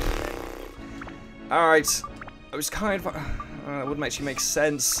 Alright. I was kind of... it wouldn't actually make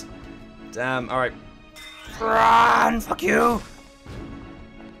sense. Damn, alright. Run! Fuck you!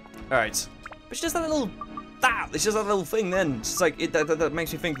 Alright. But she does that little... It's just that little thing then. It's just like, that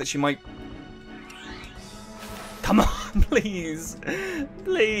makes me think that she might... Come on, please.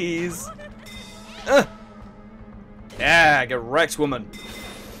 Please. Yeah, get wrecked, woman.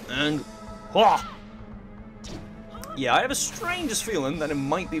 And... Yeah, I have a strangest feeling that it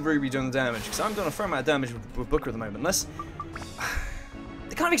might be Ruby doing the damage, because I'm doing a fair amount of damage with Booker at the moment. Unless...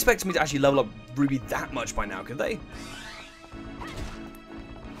 They can't expect me to actually level up Ruby that much by now, could they?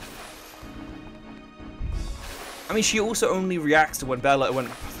 I mean, she also only reacts to when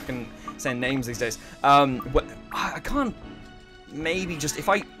fucking saying names these days. I can't, maybe just,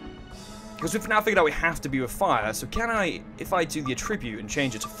 because we've now figured out we have to be with fire, so can I, if I do the attribute and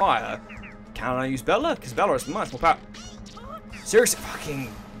change it to fire, can I use Bella? Because Bella is much more power. Seriously, fucking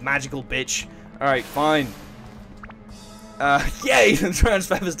magical bitch. Alright, fine. Yay! The trans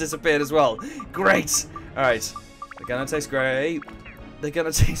feathers disappeared as well. Great! Alright. They're gonna taste great. They're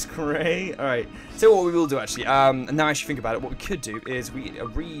gonna taste great. Alright. So what we will do actually, and now I actually think about it, what we could do is we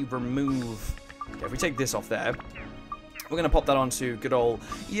remove. Okay, if we take this off there, we're gonna pop that onto good old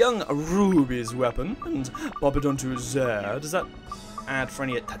young Ruby's weapon and pop it onto his Does that add for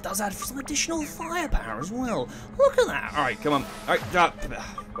any? That does add for some additional firepower as well. Look at that. Alright, come on. Alright,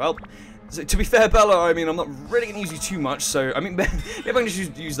 well. So, to be fair, Bella, I mean, I'm not really going to use you too much, so, I mean, if I can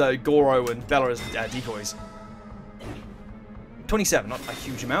just use Goro and Bella as decoys. 27, not a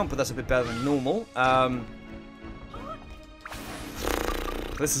huge amount, but that's a bit better than normal.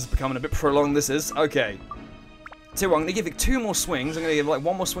 This is becoming a bit prolonged, this is. Okay. So, I'm going to give it 2 more swings. I'm going to give, like,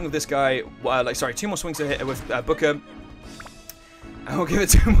 1 more swing with this guy. 2 more swings to hit with Booker. And we'll give it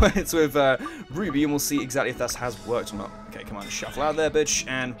 2 more hits with Ruby, and we'll see exactly if that has worked or not. Okay, come on, shuffle out there, bitch,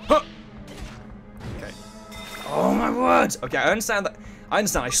 and... Huh! Okay. Oh my word! Okay, I understand that. I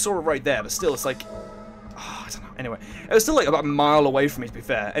saw it right there, but still, it's like... Oh, I don't know. Anyway, it was still like about a mile away from me, to be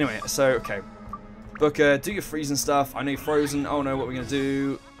fair. Anyway, so, okay. Booker, do your freezing stuff. I know you're frozen. Oh no, what are we going to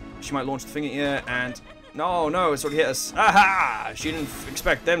do? She might launch the thing at you, and... No, it's already hit us. Aha! She didn't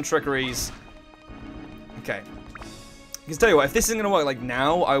expect them trickeries. Okay. Because tell you what, if this isn't going to work like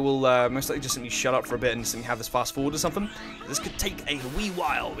now, I will most likely just simply shut up for a bit and simply have this fast forward or something. This could take a wee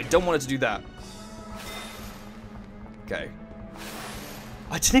while. We don't want it to do that. Okay.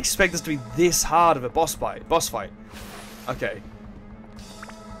 I didn't expect this to be this hard of a boss fight. Okay.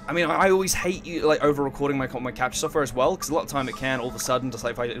 I mean, I always hate you like over recording my capture software as well, because a lot of the time it can all of a sudden, just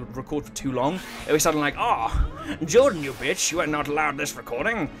like if I record for too long, it'll be suddenly like, oh, Jordan, you bitch, you are not allowed this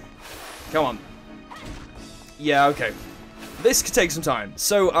recording. Come on. Yeah, okay. This could take some time.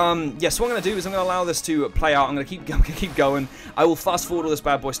 So, yes, what I'm going to do is I'm going to allow this to play out. I'm going to keep going. I will fast forward all this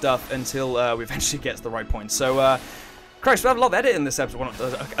bad boy stuff until we eventually get to the right point. So, Christ, we have a lot of editing in this episode.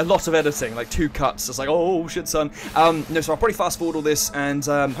 Well, a lot of editing, like 2 cuts. It's like, oh, shit, son. No, so I'll probably fast forward all this, and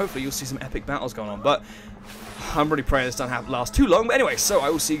hopefully you'll see some epic battles going on. But I'm really praying this doesn't last too long. But anyway, so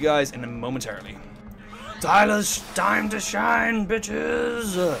I will see you guys in a momentarily. Tyler's time to shine,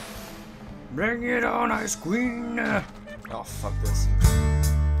 bitches. Bring it on, Ice Queen. Oh, fuck this.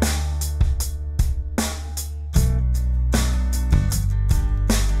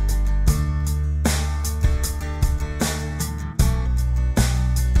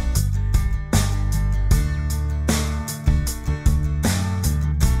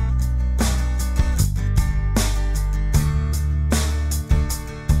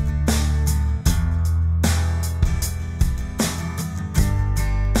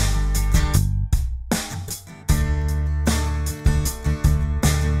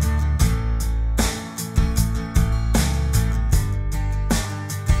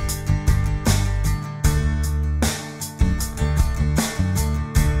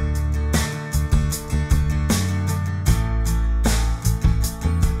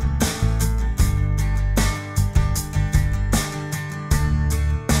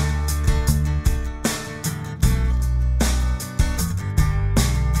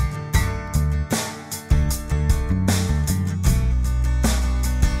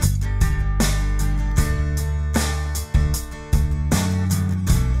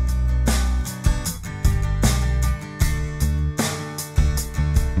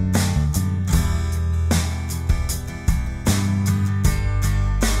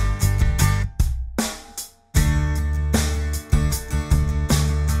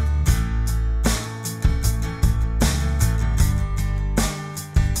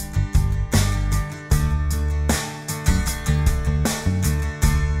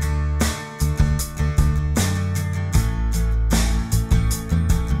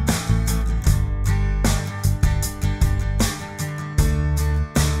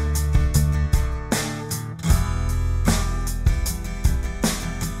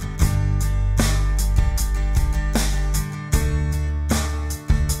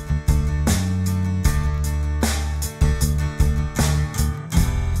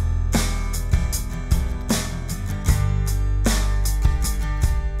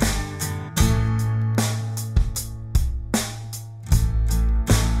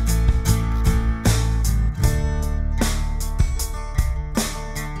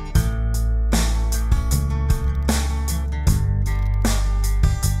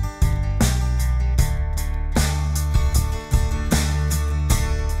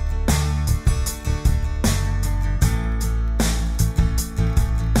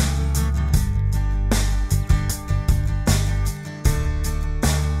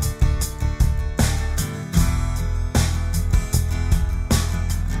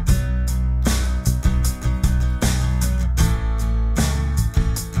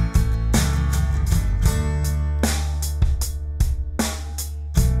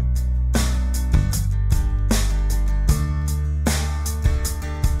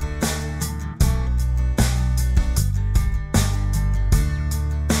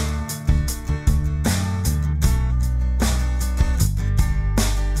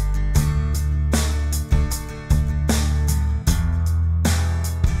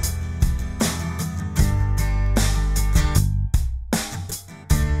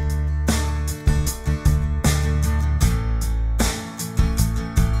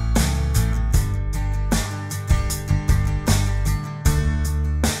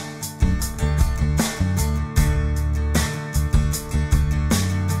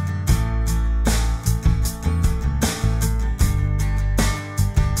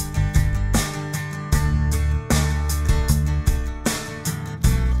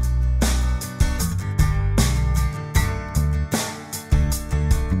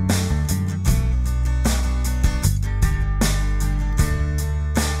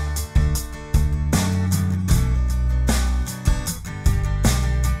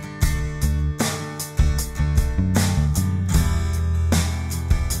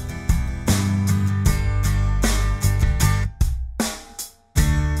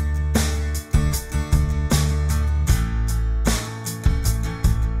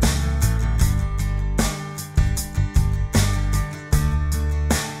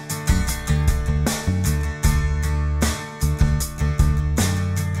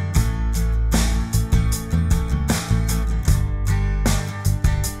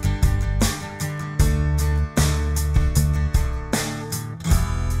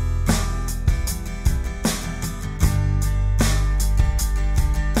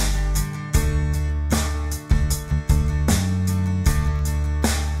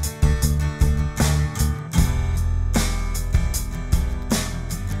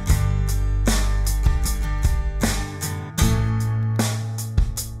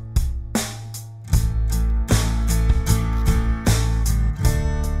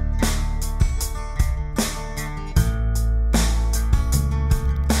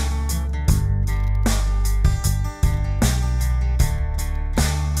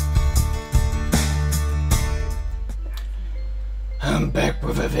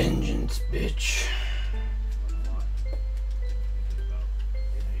 bitch.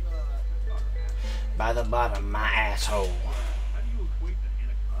 By the bottom of my asshole.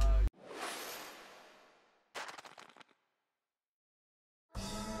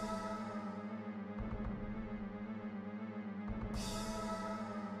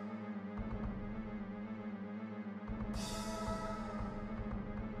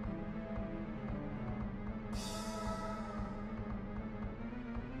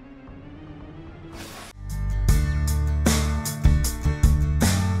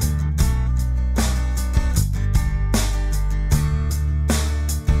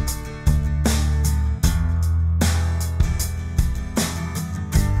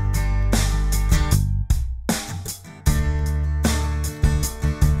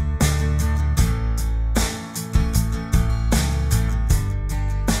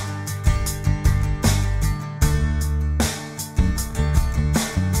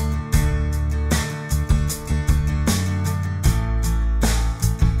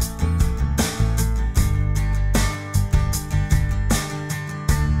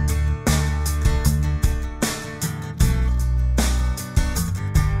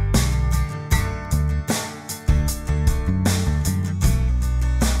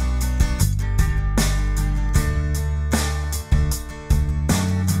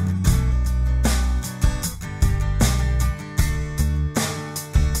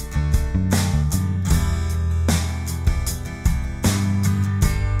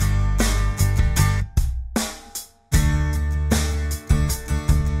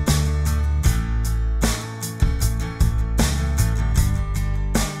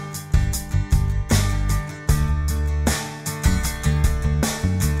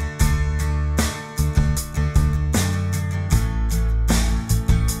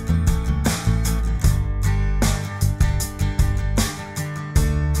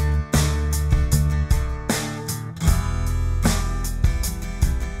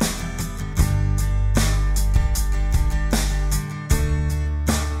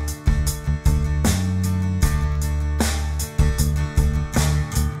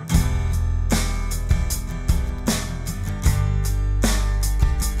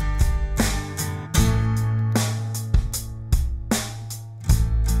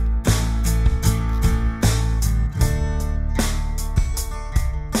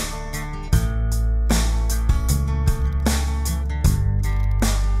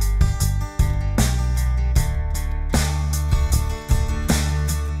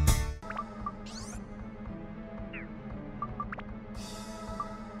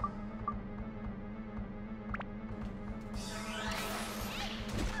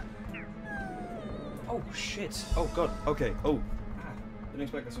 Oh shit! Oh god, okay, oh. Didn't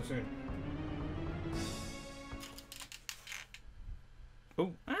expect that so soon.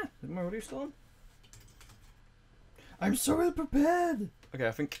 Oh, is my audio still on? I'm so ill prepared! Okay,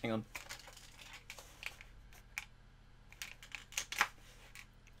 I think, hang on.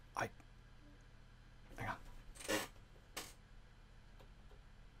 Hang on.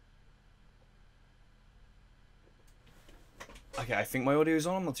 Okay, I think my audio is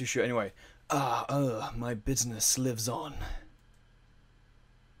on, I'm not too sure. Anyway, my business lives on.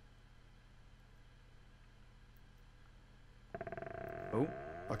 Oh,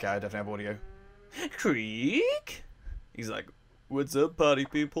 okay, I definitely have audio. Creek? He's like, what's up, party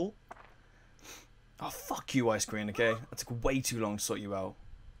people? Oh, fuck you, Ice Cream, okay? That took way too long to sort you out.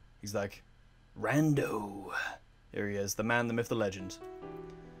 He's like, Rando. Here he is, the man, the myth, the legend.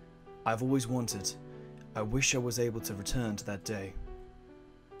 I've always wanted. I wish I was able to return to that day.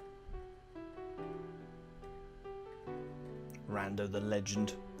 Rando the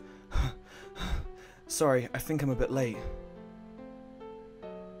legend. Sorry, I think I'm a bit late.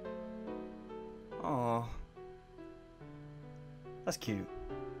 Aww. That's cute.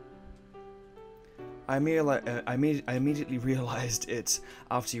 I immediately realized it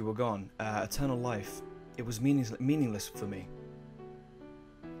after you were gone. Eternal life. It was meaningless for me.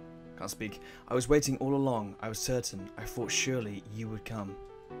 Can't speak. I was waiting all along. I was certain. I thought surely you would come.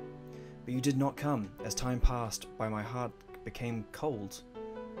 But you did not come. As time passed by, my heart became cold.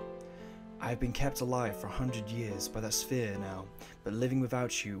 I have been kept alive for 100 years by that sphere now, but living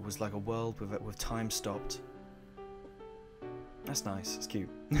without you was like a world with time stopped. That's nice. It's cute.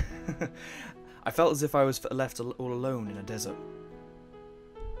 I felt as if I was left all alone in a desert.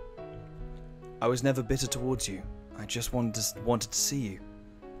 I was never bitter towards you. I just wanted to see you.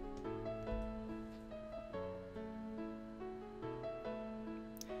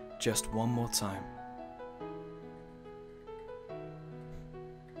 Just one more time.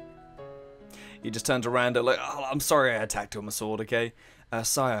 He just turns around and like, oh, I'm sorry I attacked you with my sword, okay?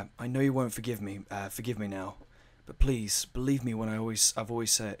 Sire, I know you won't forgive me now, but please, believe me when I've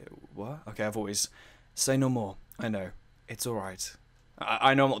always said, what? Okay, I've always, say no more, I know, it's alright.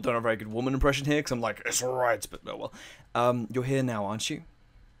 I know I'm not doing a very good woman impression here, because I'm like, it's alright, but oh well. You're here now, aren't you?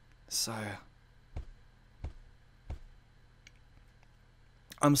 Sire.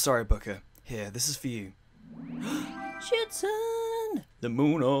 I'm sorry, Booker. Here, this is for you. Shitson! The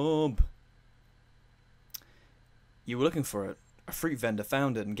moon orb! You were looking for it. A fruit vendor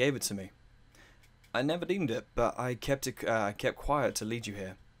found it and gave it to me. I never named it, but I kept quiet to lead you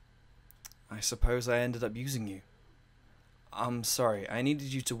here. I suppose I ended up using you. I'm sorry, I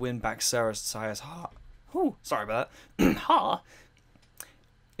needed you to win back Sire's heart. Ooh, sorry about that. Ha!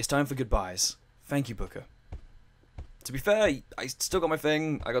 It's time for goodbyes. Thank you, Booker. To be fair, I still got my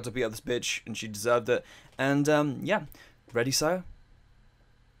thing. I got to beat up this bitch, and she deserved it. And, yeah. Ready, Sire?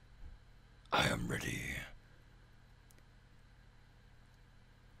 I am ready.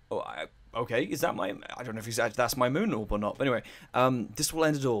 Oh, okay, is that my... I don't know if that's my moon orb or not. But anyway, this will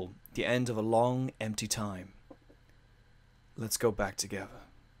end it all. The end of a long, empty time. Let's go back together.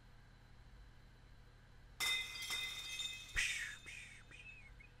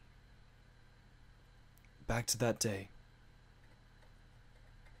 Back to that day.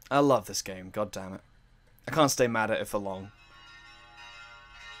 I love this game, god damn it. I can't stay mad at it for long.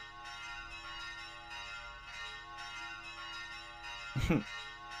 They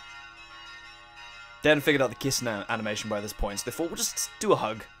hadn't figured out the kissing animation by this point, so they thought, we'll just do a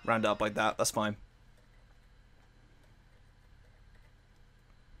hug, round it up like that, that's fine.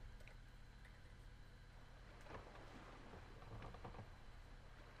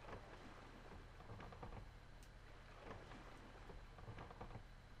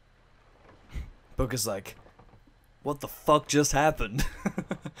 Booker's like, what the fuck just happened?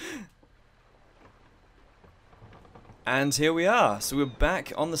 And here we are. So we're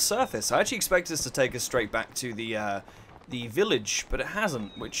back on the surface. I actually expected this to take us straight back to the village, but it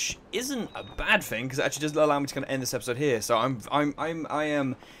hasn't, which isn't a bad thing because it actually does allow me to kind of end this episode here. So I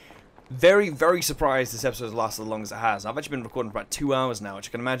am very, very surprised this episode has lasted as long as it has. I've actually been recording for about 2 hours now, which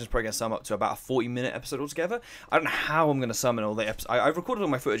I can imagine is probably going to sum up to about a 40-minute episode altogether. I don't know how I'm going to summon all the episodes. I've recorded all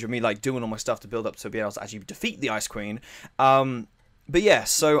my footage of me like doing all my stuff to build up to be able to actually defeat the Ice Queen. But yeah,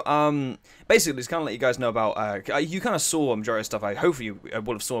 so basically, just kind of let you guys know about. You kind of saw a majority of stuff. Hopefully you would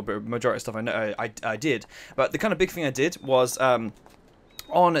have saw a majority of stuff I know I did. But the kind of big thing I did was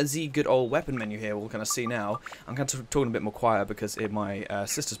on the good old weapon menu here, we'll kind of see now. I'm kind of talking a bit more quiet because my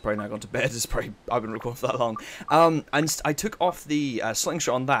sister's probably now gone to bed. It's probably I've been recording for that long. And I took off the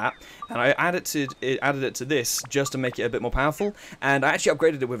slingshot on that, and I added it to this just to make it a bit more powerful. And I actually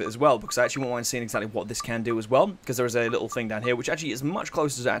upgraded it with it as well because I actually won't mind seeing exactly what this can do as well. Because there is a little thing down here which actually is much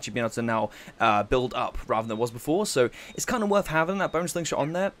closer to actually being able to now build up rather than it was before. So it's kind of worth having that bone slingshot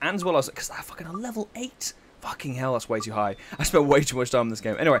on there, and as well as because I'm fucking level 8. Fucking hell, that's way too high. I spent way too much time in this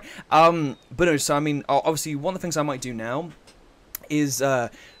game. Anyway, but no, so I mean, obviously, one of the things I might do now is,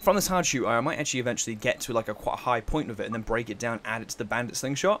 from this hard shoot, I might actually eventually get to, like, quite a high point with it and then break it down, add it to the bandit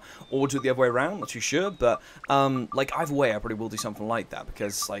slingshot, or do it the other way around, not too sure, but, like, either way, I probably will do something like that,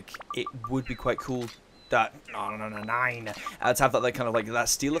 because, like, it would be quite cool that, to have that, like, kind of, like, that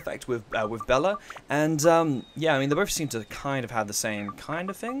steel effect with Bella, and, yeah, I mean, they both seem to kind of have the same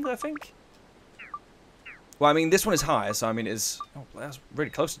kind of thing, I think. Well, I mean, this one is higher, so I mean, oh, that's really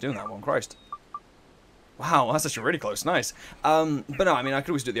close to doing that one, Christ. Wow, that's actually really close, nice. But no, I mean, I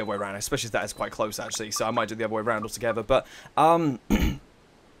could always do it the other way around, especially if that is quite close, actually, so I might do it the other way around altogether, but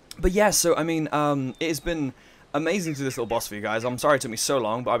yeah, so, I mean, it has been amazing to do this little boss for you guys. I'm sorry it took me so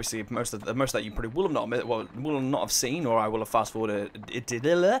long, but obviously, most of that you probably will not have seen, or I will have fast-forwarded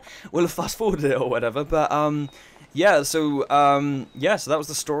it, or whatever, but, yeah, so that was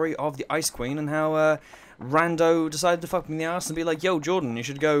the story of the Ice Queen, and how, Rando decided to fuck me in the ass and be like, yo, Jordan, you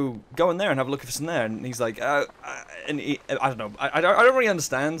should go in there and have a look at this in there. And he's like, I don't know. I don't really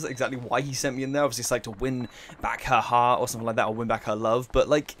understand exactly why he sent me in there. Obviously, it's like to win back her heart or something like that, or win back her love. But,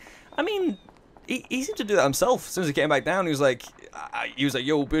 like, I mean, he seemed to do that himself. As soon as he came back down, he was like,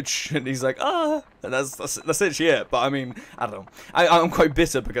 yo, bitch. And he's like, and that's literally it. But, I mean, I don't know. I'm quite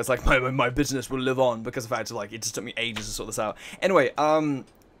bitter because, like, my business will live on because of the fact that, like, it just took me ages to sort this out. Anyway,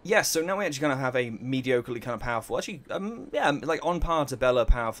 yeah, so now we're actually going to have a mediocrely kind of powerful, actually, yeah, like on par to Bella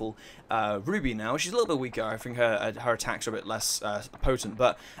powerful Ruby now. She's a little bit weaker. I think her attacks are a bit less potent,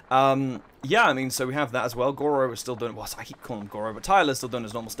 but yeah, I mean, so we have that as well. Goro is still doing, well, I keep calling him Goro, but Tyler's still doing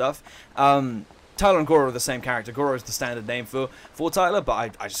his normal stuff. Tyler and Goro are the same character. Goro is the standard name for Tyler,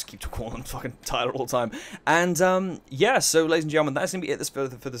 but I just keep calling him fucking Tyler all the time. And yeah, so ladies and gentlemen, that's gonna be it for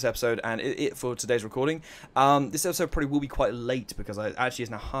this episode, and it for today's recording. This episode probably will be quite late because actually it's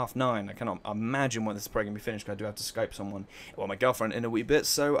now 9:30. I cannot imagine when this is probably gonna be finished because I do have to Skype someone, well, my girlfriend, in a wee bit.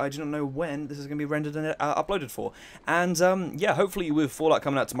 So I do not know when this is gonna be rendered and uploaded for. And yeah, hopefully with Fallout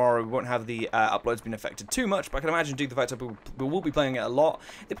coming out tomorrow, we won't have the uploads being affected too much. But I can imagine due to the fact that we will be playing it a lot,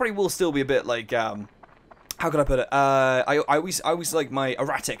 they probably will still be a bit like. How could I put it? I always like my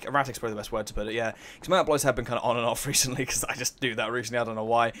erratic. Erratic's probably the best word to put it. Yeah, because my uploads have been kind of on and off recently because I just do that recently. I don't know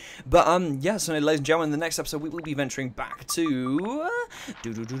why. But yeah. So ladies and gentlemen, in the next episode we will be venturing back to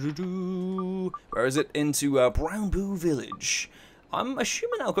where is it? Into Brown Boo Village. I'm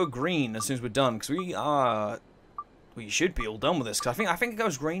assuming I'll go green as soon as we're done because we should be all done with this. Because I think it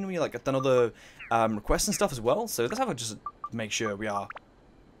goes green when we like done other requests and stuff as well. So let's have a just make sure we are.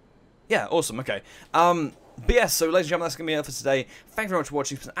 Yeah, awesome. Okay. But yes, so ladies and gentlemen, that's going to be it for today. Thank you very much for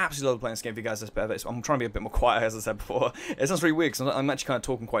watching. It's been absolutely lovely playing this game for you guys. I'm trying to be a bit more quiet, as I said before. It sounds really weird, because I'm actually kind of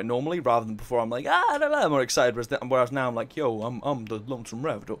talking quite normally, rather than before I'm like, I don't know, I'm more excited, whereas now I'm like, yo, I'm the Lonesome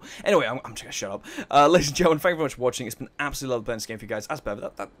Ravidor. Anyway, I'm just going to shut up. Ladies and gentlemen, thank you very much for watching. It's been absolutely lovely playing this game for you guys. As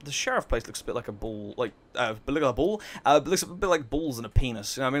per, the sheriff place looks a bit like a ball, like, but look at a ball. It looks a bit like balls and a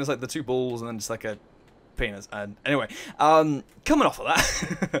penis. You know what I mean? It's like the two balls and then just like a penis. And anyway, coming off of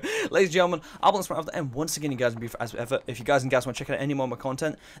that, ladies and gentlemen, I'll be on the and once again, you guys, as ever, if you guys and gals want to check out any more of my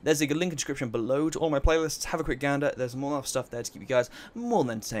content, there's a link in the description below to all my playlists. Have a quick gander. There's more stuff there to keep you guys more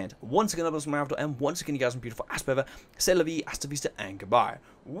than entertained. Once again, I'll be on the and once again, you guys are beautiful. As per ever, say la vie, hasta vista, and goodbye.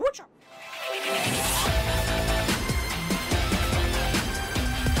 Watch out.